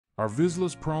Are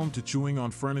Vizslas prone to chewing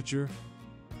on furniture?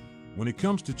 When it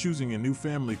comes to choosing a new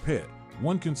family pet,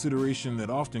 one consideration that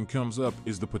often comes up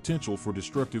is the potential for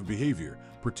destructive behavior,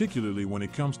 particularly when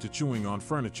it comes to chewing on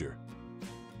furniture.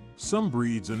 Some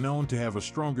breeds are known to have a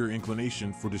stronger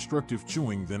inclination for destructive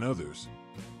chewing than others.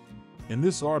 In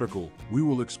this article, we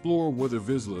will explore whether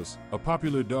Vizslas, a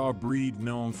popular dog breed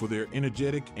known for their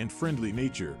energetic and friendly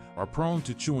nature, are prone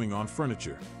to chewing on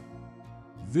furniture.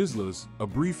 Vizslas, a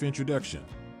brief introduction.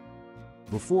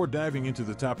 Before diving into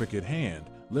the topic at hand,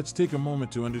 let's take a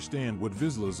moment to understand what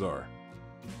Vizslas are.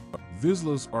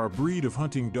 Vizslas are a breed of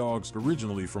hunting dogs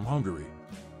originally from Hungary.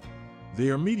 They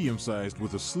are medium-sized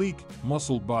with a sleek,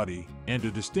 muscled body and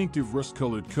a distinctive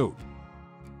rust-colored coat.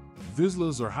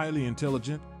 Vizslas are highly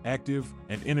intelligent, active,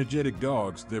 and energetic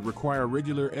dogs that require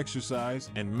regular exercise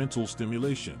and mental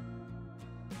stimulation.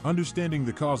 Understanding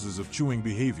the causes of chewing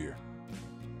behavior.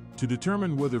 To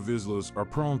determine whether Vizslas are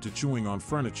prone to chewing on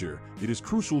furniture, it is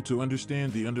crucial to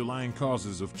understand the underlying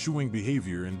causes of chewing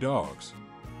behavior in dogs.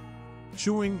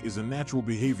 Chewing is a natural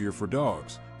behavior for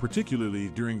dogs, particularly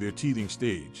during their teething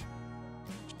stage.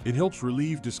 It helps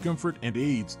relieve discomfort and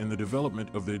aids in the development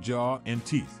of their jaw and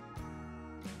teeth.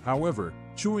 However,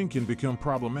 chewing can become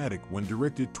problematic when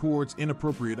directed towards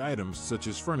inappropriate items such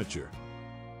as furniture.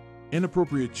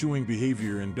 Inappropriate chewing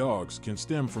behavior in dogs can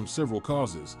stem from several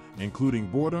causes, including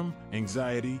boredom,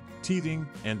 anxiety, teething,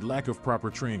 and lack of proper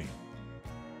training.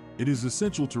 It is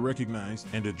essential to recognize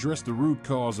and address the root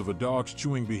cause of a dog's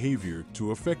chewing behavior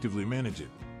to effectively manage it.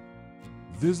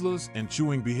 Vizslas and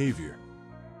chewing behavior.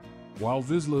 While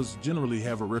Vizslas generally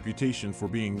have a reputation for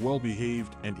being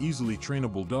well-behaved and easily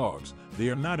trainable dogs, they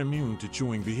are not immune to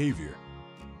chewing behavior.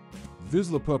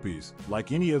 Vizsla puppies,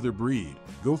 like any other breed,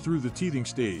 go through the teething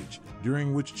stage,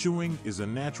 during which chewing is a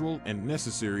natural and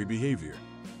necessary behavior.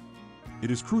 It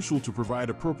is crucial to provide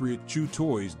appropriate chew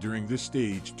toys during this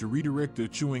stage to redirect their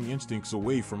chewing instincts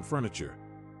away from furniture.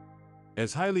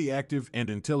 As highly active and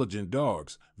intelligent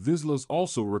dogs, Vizslas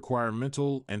also require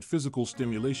mental and physical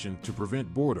stimulation to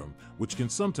prevent boredom, which can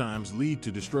sometimes lead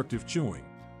to destructive chewing.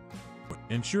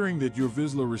 Ensuring that your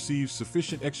Vizsla receives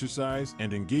sufficient exercise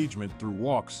and engagement through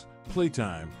walks,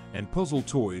 playtime, and puzzle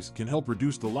toys can help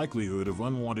reduce the likelihood of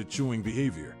unwanted chewing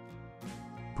behavior.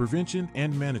 Prevention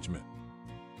and management.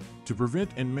 To prevent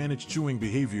and manage chewing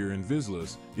behavior in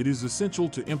Vizslas, it is essential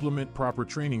to implement proper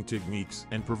training techniques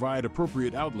and provide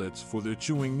appropriate outlets for their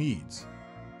chewing needs.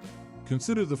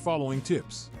 Consider the following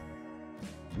tips.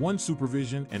 1.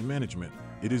 Supervision and management.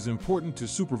 It is important to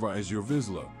supervise your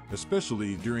Vizsla,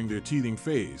 especially during their teething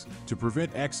phase, to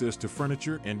prevent access to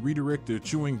furniture and redirect their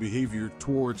chewing behavior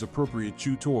towards appropriate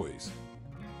chew toys.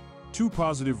 2.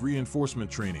 Positive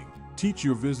reinforcement training. Teach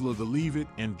your Vizsla the leave it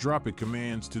and drop it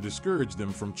commands to discourage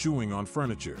them from chewing on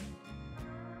furniture.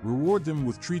 Reward them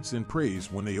with treats and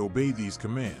praise when they obey these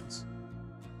commands.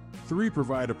 3.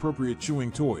 Provide appropriate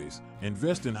chewing toys.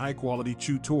 Invest in high-quality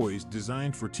chew toys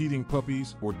designed for teething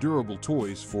puppies or durable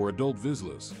toys for adult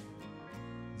Vizslas.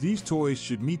 These toys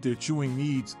should meet their chewing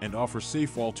needs and offer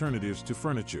safe alternatives to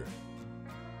furniture.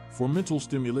 For mental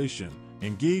stimulation,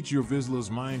 engage your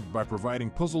Vizsla's mind by providing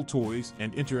puzzle toys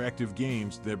and interactive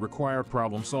games that require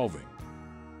problem solving.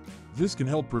 This can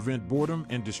help prevent boredom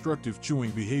and destructive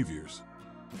chewing behaviors.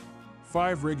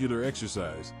 5. Regular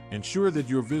exercise. Ensure that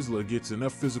your Vizsla gets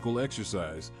enough physical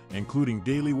exercise, including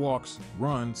daily walks,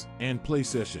 runs, and play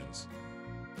sessions.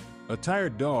 A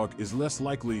tired dog is less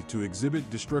likely to exhibit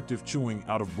destructive chewing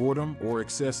out of boredom or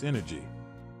excess energy.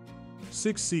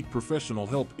 6. Seek professional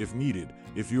help if needed.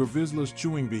 If your Vizsla's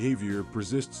chewing behavior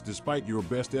persists despite your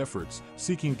best efforts,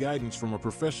 seeking guidance from a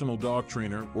professional dog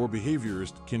trainer or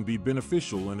behaviorist can be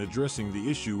beneficial in addressing the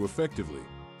issue effectively.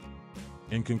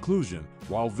 In conclusion,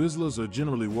 while Vizslas are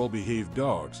generally well-behaved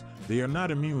dogs, they are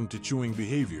not immune to chewing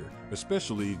behavior,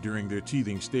 especially during their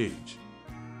teething stage.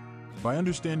 By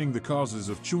understanding the causes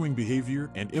of chewing behavior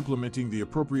and implementing the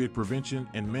appropriate prevention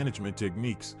and management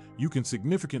techniques, you can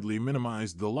significantly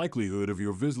minimize the likelihood of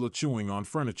your Vizsla chewing on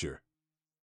furniture.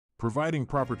 Providing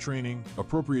proper training,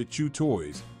 appropriate chew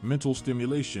toys, mental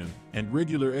stimulation, and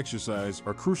regular exercise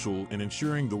are crucial in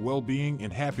ensuring the well-being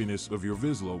and happiness of your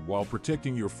Vizsla while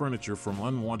protecting your furniture from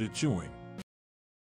unwanted chewing.